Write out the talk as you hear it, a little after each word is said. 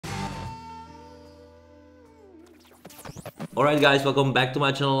Alright guys, welcome back to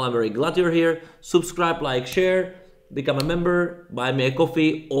my channel. I'm very glad you're here. Subscribe, like, share, become a member, buy me a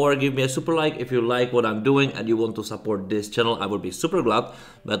coffee, or give me a super like if you like what I'm doing and you want to support this channel. I would be super glad.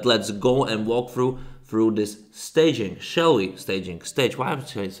 But let's go and walk through this staging, shall we? Stage. Why am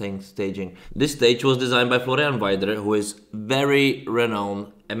I saying staging? This stage was designed by Florian Wieder, who is very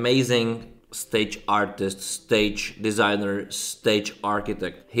renowned, amazing stage artist, stage designer, stage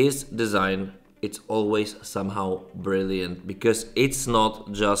architect. His design, it's always somehow brilliant because it's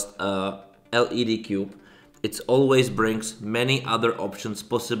not just a LED cube. It always brings many other options,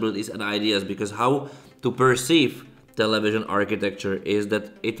 possibilities and ideas, because how to perceive television architecture is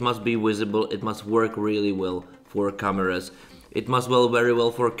that it must be visible, it must work really well for cameras. It must work very well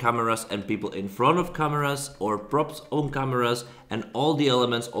for cameras and people in front of cameras or props on cameras, and all the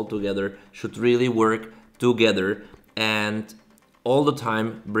elements all together should really work together and all the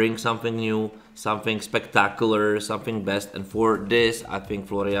time bring something new, something spectacular, something best. And for this, I think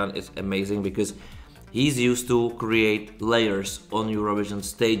Florian is amazing because he's used to create layers on Eurovision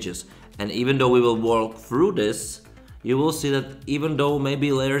stages. And even though we will walk through this, you will see that even though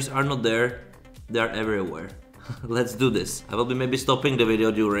maybe layers are not there, they're everywhere. Let's do this. I will be maybe stopping the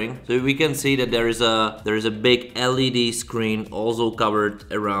video during, so we can see that there is a big LED screen also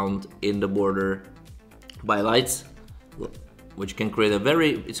covered around in the border by lights, which can create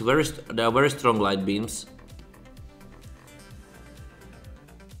there are very strong light beams.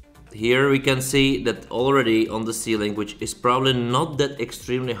 Here we can see that already on the ceiling, which is probably not that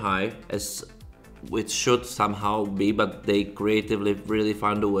extremely high as it should somehow be, but they creatively really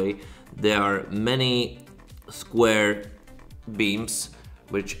found a way. There are many square beams,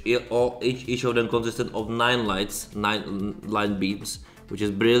 which each of them consisted of 9 light beams, which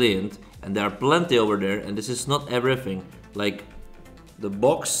is brilliant. And there are plenty over there, and this is not everything. Like the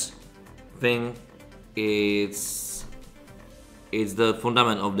box thing, it's the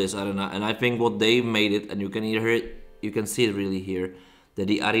fundament of this arena, and I think what they made it, and you can hear it, you can see it really here, that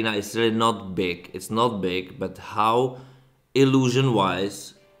the arena is really not big. It's not big, but how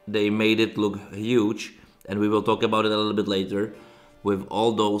illusion-wise they made it look huge, and we will talk about it a little bit later with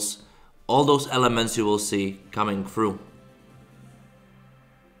all those elements you will see coming through.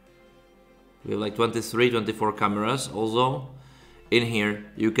 We have like 23, 24 cameras also. In here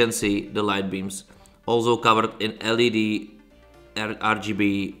you can see the light beams, also covered in LED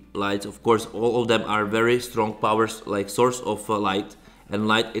RGB lights. Of course, all of them are very strong powers, like source of light, and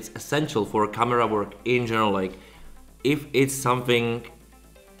light is essential for camera work in general. Like if it's something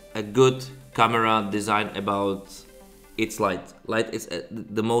a good camera design about, it's light. Light is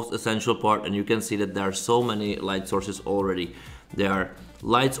the most essential part, and you can see that there are so many light sources already. There are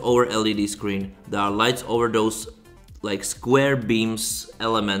lights over LED screen, there are lights over those like square beams,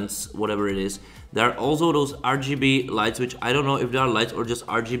 elements, whatever it is. There are also those RGB lights, which I don't know if they are lights or just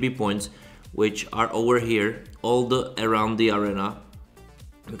RGB points, which are over here, around the arena.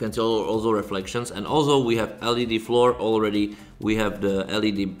 You can see also reflections, and also we have LED floor already. We have the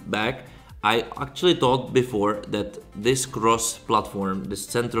LED back. I actually thought before that this cross platform, this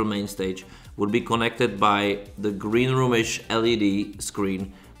central main stage, would be connected by the green roomish LED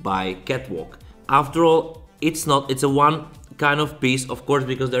screen by catwalk. After all, it's not. It's a one kind of piece, of course,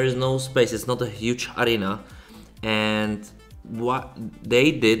 because there is no space. It's not a huge arena, and what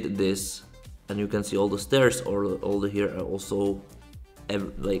they did this, and you can see all the stairs, or all the here are also.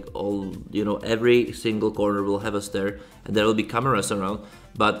 Every single corner will have a stair, and there will be cameras around.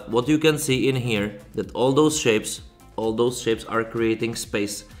 But what you can see in here, that all those shapes are creating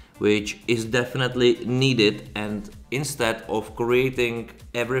space, which is definitely needed. And instead of creating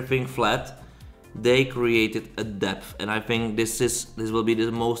everything flat, they created a depth. And I think this will be the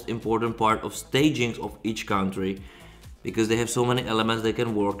most important part of stagings of each country, because they have so many elements they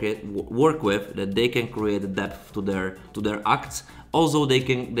can work with, that they can create a depth to their acts. Also, they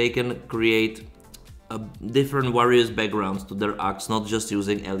can create different various backgrounds to their acts, not just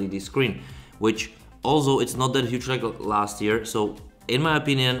using LED screen, which also it's not that huge like last year. So in my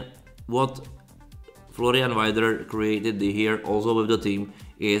opinion, what Florian Wieder created here also with the team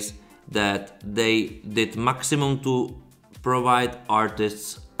is that they did maximum to provide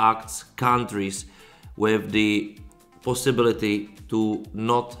artists, acts, countries with the possibility to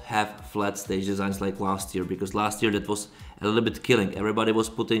not have flat stage designs like last year, because last year that was a little bit killing. Everybody was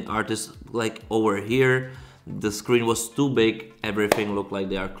putting artists like over here, the screen was too big, everything looked like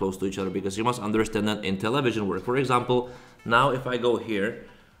they are close to each other, because you must understand that in television work, for example, now if I go here,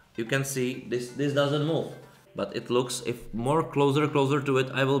 you can see this doesn't move, but it looks, if more closer to it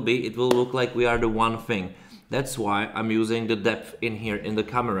I will be, it will look like we are the one thing. That's why I'm using the depth in here in the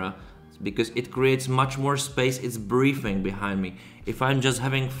camera because it creates much more space. It's breathing behind me. If I'm just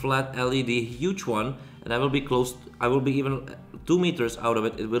having flat LED, huge one, and I will be close, I will be even 2 meters out of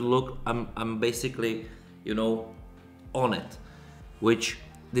it, it will look, I'm basically, you know, on it. Which,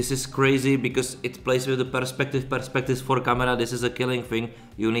 this is crazy because it plays with the perspectives for camera. This is a killing thing.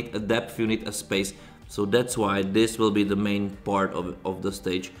 You need a depth, you need a space. So that's why this will be the main part of the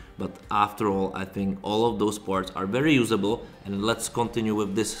stage. But after all, I think all of those parts are very usable. And let's continue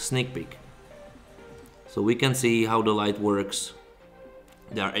with this sneak peek. So we can see how the light works.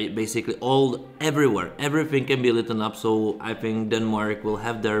 They are basically everywhere. Everything can be lit up. So I think Denmark will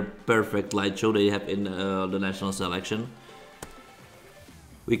have their perfect light show they have in the national selection.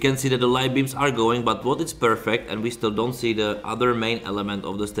 We can see that the light beams are going, but what is perfect, and we still don't see the other main element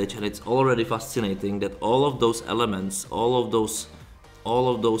of the stage, and it's already fascinating that all of those elements, all of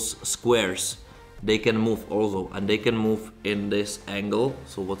those squares, they can move also, and they can move in this angle.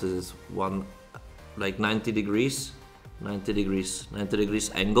 So what is this? One, like 90 degrees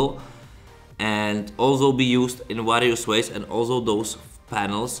angle, and also be used in various ways, and also those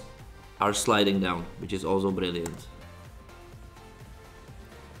panels are sliding down, which is also brilliant.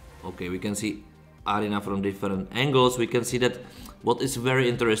 Okay, we can see arena from different angles. We can see that what is very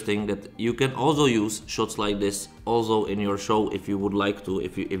interesting, that you can also use shots like this also in your show if you would like to,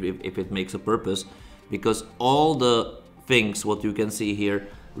 if it makes a purpose, because all the things what you can see here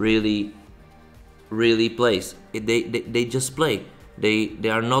really plays. They just play. They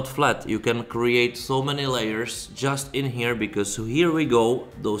are not flat. You can create so many layers just in here, because so here we go,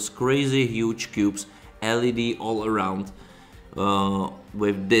 those crazy huge cubes, LED all around.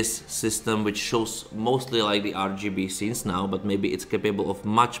 With this system, which shows mostly like the RGB scenes now, but maybe it's capable of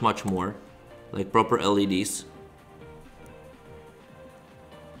much more, like proper LEDs.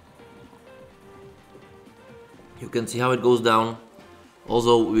 You can see how it goes down.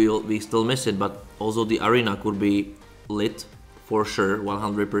 Also, we still miss it, but also the arena could be lit for sure,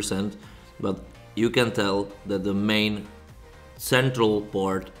 100%. But you can tell that the main central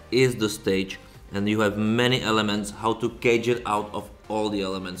part is the stage. And you have many elements how to cage it out of all the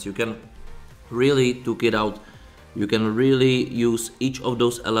elements. You can really took it out. You can really use each of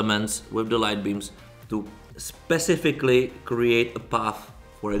those elements with the light beams to specifically create a path.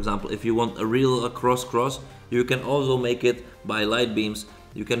 For example, if you want a real cross, you can also make it by light beams.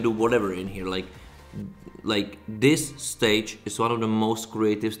 You can do whatever in here. Like this stage is one of the most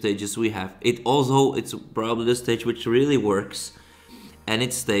creative stages we have. It's probably the stage which really works, and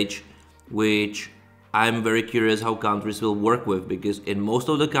it's stage which I'm very curious how countries will work with, because in most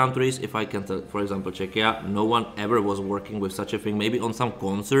of the countries, if I can tell, for example, Czechia, no one ever was working with such a thing, maybe on some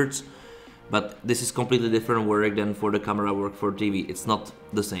concerts, but this is completely different work than for the camera work for TV. It's not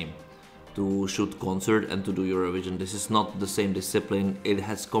the same to shoot concert and to do Eurovision. This is not the same discipline. It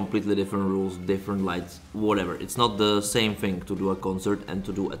has completely different rules, different lights, whatever. It's not the same thing to do a concert and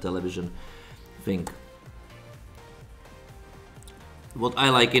to do a television thing. What I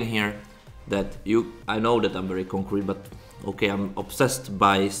like in here, I know that I'm very concrete, but okay, I'm obsessed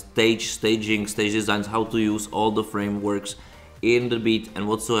by stage designs, how to use all the frameworks in the beat and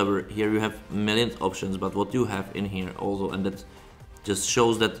whatsoever. Here you have million options, but what you have in here also, and that just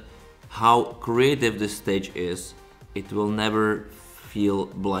shows that how creative this stage is. It will never feel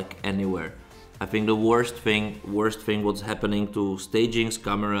black anywhere. I think the worst thing what's happening to stagings,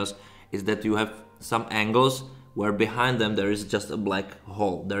 cameras, is that you have some angles where behind them there is just a black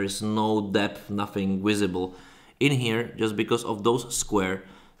hole. There is no depth, nothing visible. In here, just because of those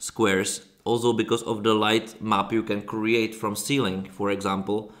squares, also because of the light map you can create from ceiling, for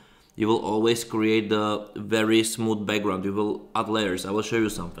example, you will always create the very smooth background. You will add layers. I will show you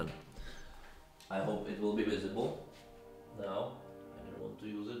something. I hope it will be visible. Now, I don't want to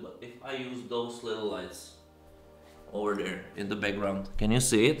use it, but if I use those little lights over there in the background, can you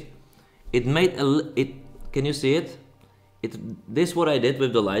see it? Can you see it? This what I did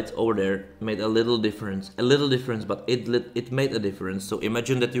with the lights over there made a little difference, but it made a difference. So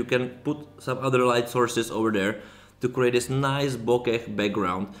imagine that you can put some other light sources over there to create this nice bokeh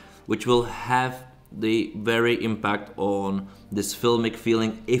background, which will have the very impact on this filmic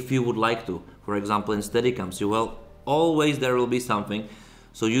feeling if you would like to. For example, in Steadicams, there will be something,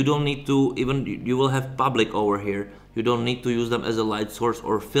 so you don't need to, even you will have public over here, you don't need to use them as a light source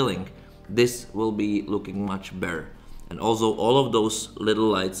or filling. This will be looking much better. And also all of those little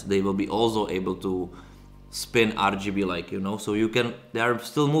lights, they will be also able to spin RGB like, so they are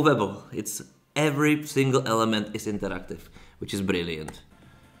still movable. It's every single element is interactive, which is brilliant.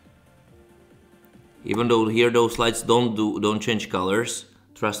 Even though here those lights don't change colors,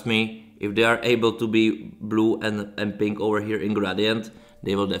 trust me, if they are able to be blue and pink over here in gradient,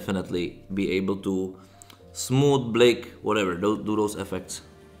 they will definitely be able to smooth, blake, whatever, do those effects.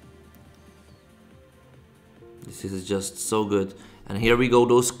 This is just so good. And here we go,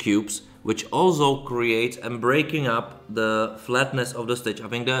 those cubes, which also create and breaking up the flatness of the stage. I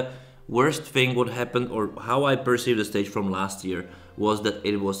think the worst thing what happened, or how I perceived the stage from last year, was that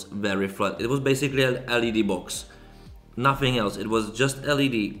it was very flat. It was basically an LED box, nothing else. It was just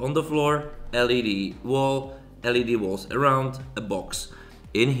LED on the floor, LED wall, LED walls around, a box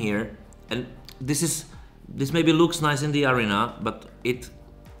in here. And this maybe looks nice in the arena, but it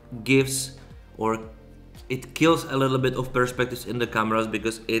gives, or it kills a little bit of perspectives in the cameras,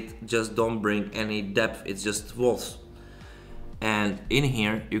 because it just don't bring any depth. It's just walls. And in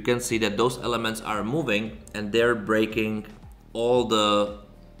here you can see that those elements are moving and they're breaking all the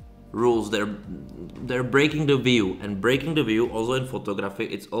rules. They're breaking the view, and breaking the view also in photography,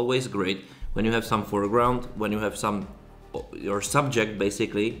 it's always great when you have some foreground, when you have some your subject,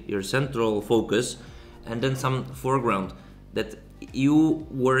 basically your central focus, and then some foreground, that you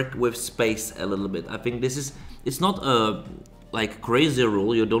work with space a little bit. I think it's not a like crazy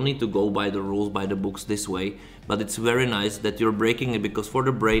rule. You don't need to go by the rules, by the books this way, but it's very nice that you're breaking it, because for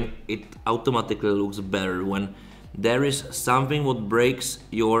the brain it automatically looks better when there is something what breaks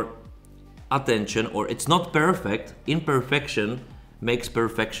your attention, or it's not perfect. Imperfection makes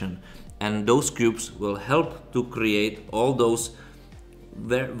perfection, and those cubes will help to create all those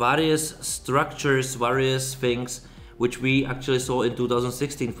various structures, various things, which we actually saw in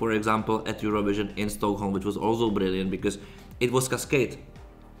 2016, for example, at Eurovision in Stockholm, which was also brilliant because it was cascade.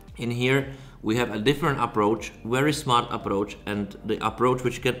 In here we have a different approach, very smart approach, and the approach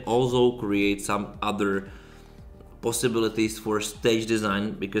which can also create some other possibilities for stage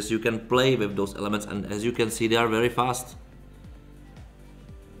design, because you can play with those elements, and as you can see, they are very fast.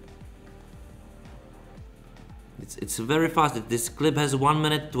 It's very fast. This clip has 1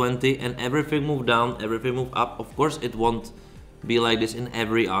 minute 20, and everything moved down, everything moved up. Of course it won't be like this in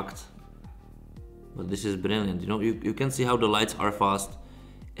every act, but this is brilliant. You know, you can see how the lights are fast,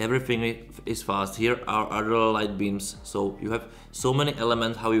 everything is fast. Here are other light beams, so you have so many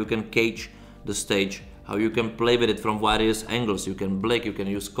elements how you can cage the stage, how you can play with it from various angles. You can blake, you can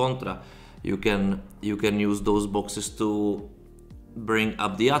use contra, you can use those boxes to bring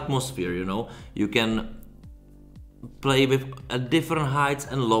up the atmosphere, you know. You can play with different heights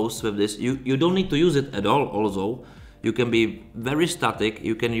and lows with this. You don't need to use it at all. Also, you can be very static,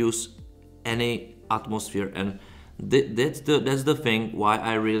 you can use any atmosphere, and that's the thing why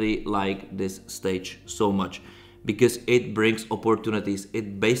I really like this stage so much, because it brings opportunities.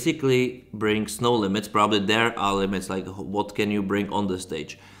 It basically brings no limits. Probably there are limits, like what can you bring on the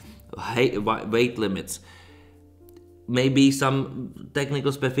stage, weight limits, maybe some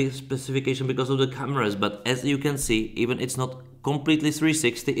technical specification because of the cameras, but as you can see, even it's not completely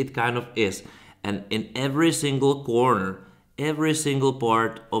 360, it kind of is. And in every single corner, every single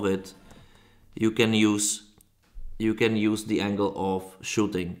part of it, you can use the angle of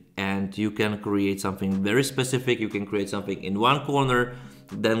shooting, and you can create something very specific. You can create something in one corner,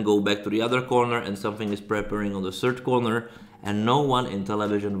 then go back to the other corner, and something is preparing on the third corner, and no one in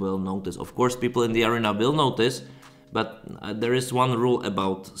television will notice. Of course, people in the arena will notice, but there is one rule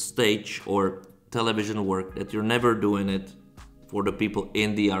about stage or television work, that you're never doing it for the people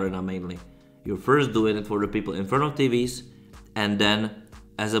in the arena mainly. You're first doing it for the people in front of TVs, and then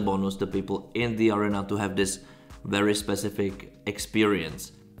as a bonus the people in the arena to have this very specific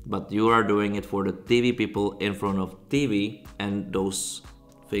experience. But you are doing it for the TV people in front of TV and those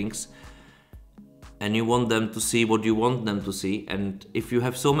things, and you want them to see what you want them to see. And if you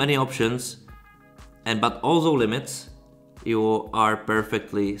have so many options, but also limits, you are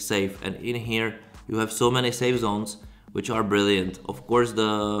perfectly safe. And in here you have so many safe zones which are brilliant. Of course,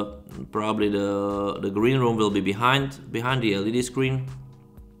 probably the green room will be behind the LED screen,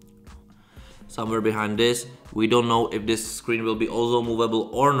 somewhere behind this. We don't know if this screen will be also movable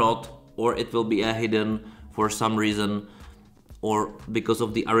or not, or it will be hidden for some reason, or because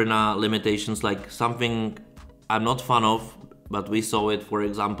of the arena limitations, like something I'm not fan of, but we saw it, for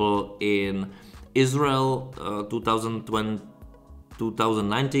example, in Israel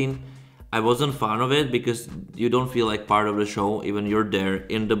 2019. I wasn't fan of it because you don't feel like part of the show, even you're there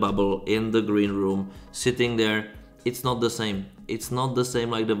in the bubble, in the green room, sitting there. It's not the same. It's not the same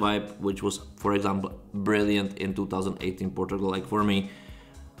like the vibe, which was, for example, brilliant in 2018 Portugal. Like for me,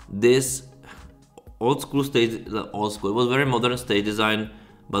 this old school stage, it was very modern stage design,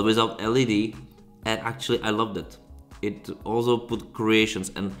 but without LED, and actually I loved it. It also put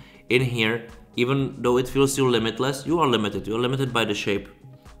creations, and in here, even though it feels still limitless, you are limited. You are limited by the shape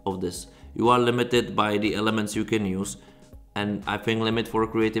of this. You are limited by the elements you can use. And I think limit for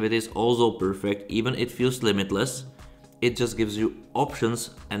creativity is also perfect. Even it feels limitless. It just gives you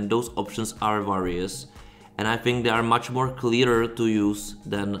options, and those options are various. And I think they are much more clearer to use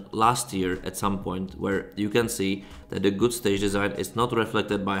than last year at some point, where you can see that the good stage design is not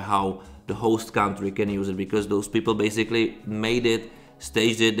reflected by how the host country can use it, because those people basically made it,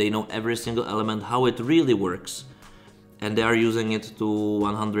 staged it, they know every single element, how it really works, and they are using it to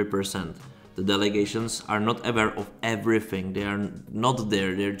 100%. The delegations are not aware of everything, they are not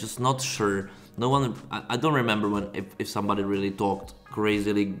there, they're just not sure. No one, I don't remember when if somebody really talked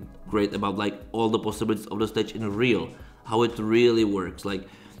crazily great about like all the possibilities of the stage in real, how it really works, like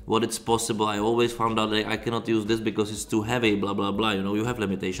what it's possible. I always found out that I cannot use this because it's too heavy, blah blah blah, you know, you have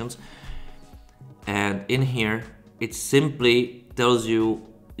limitations. And in here it simply tells you,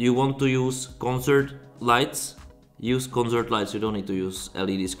 you want to use concert lights, use concert lights. You don't need to use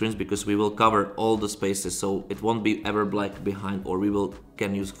LED screens because we will cover all the spaces, so it won't be ever black behind, or we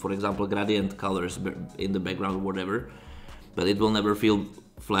can use, for example, gradient colors in the background or whatever, but it will never feel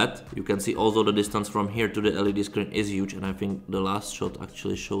flat. You can see also the distance from here to the LED screen is huge, and I think the last shot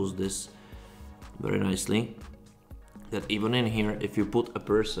actually shows this very nicely, that even in here, if you put a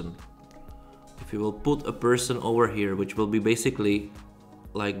person, if you will put a person over here, which will be basically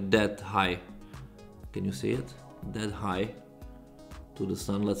like that high, can you see it? That high to the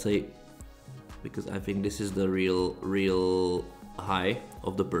sun, let's say, because I think this is the real high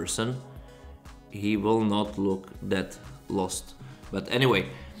of the person, he will not look that lost. But anyway,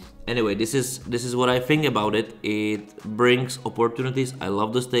 this is what I think about it. It brings opportunities. I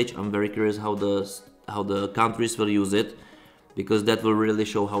love the stage. I'm very curious how the countries will use it, because that will really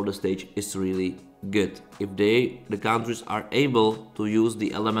show how the stage is really good. If the countries are able to use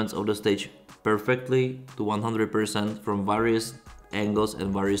the elements of the stage perfectly to 100% from various angles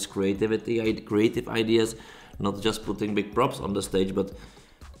and various creative ideas, not just putting big props on the stage, but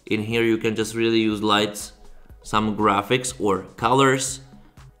in here you can just really use lights, some graphics or colors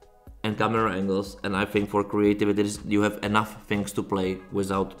and camera angles. And I think for creativity you have enough things to play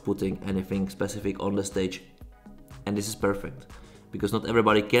without putting anything specific on the stage, and this is perfect because not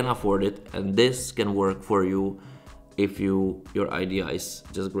everybody can afford it, and this can work for you if your idea is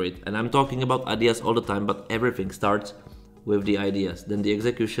just great. And I'm talking about ideas all the time, but everything starts with the ideas, then the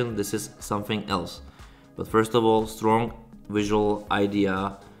execution, this is something else. But first of all, strong visual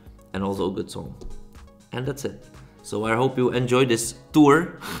idea and also a good song, and that's it. So I hope you enjoy this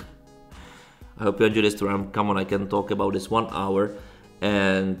tour. I hope you enjoy this tour. Come on, I can talk about this 1 hour,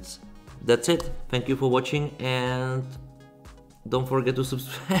 and that's it. Thank you for watching, and don't forget to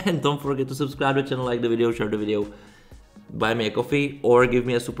subscribe. Don't forget to subscribe to the channel, like the video, share the video, buy me a coffee, or give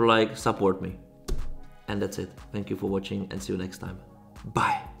me a super like, support me. And that's it. Thank you for watching, and see you next time.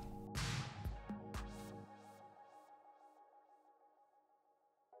 Bye.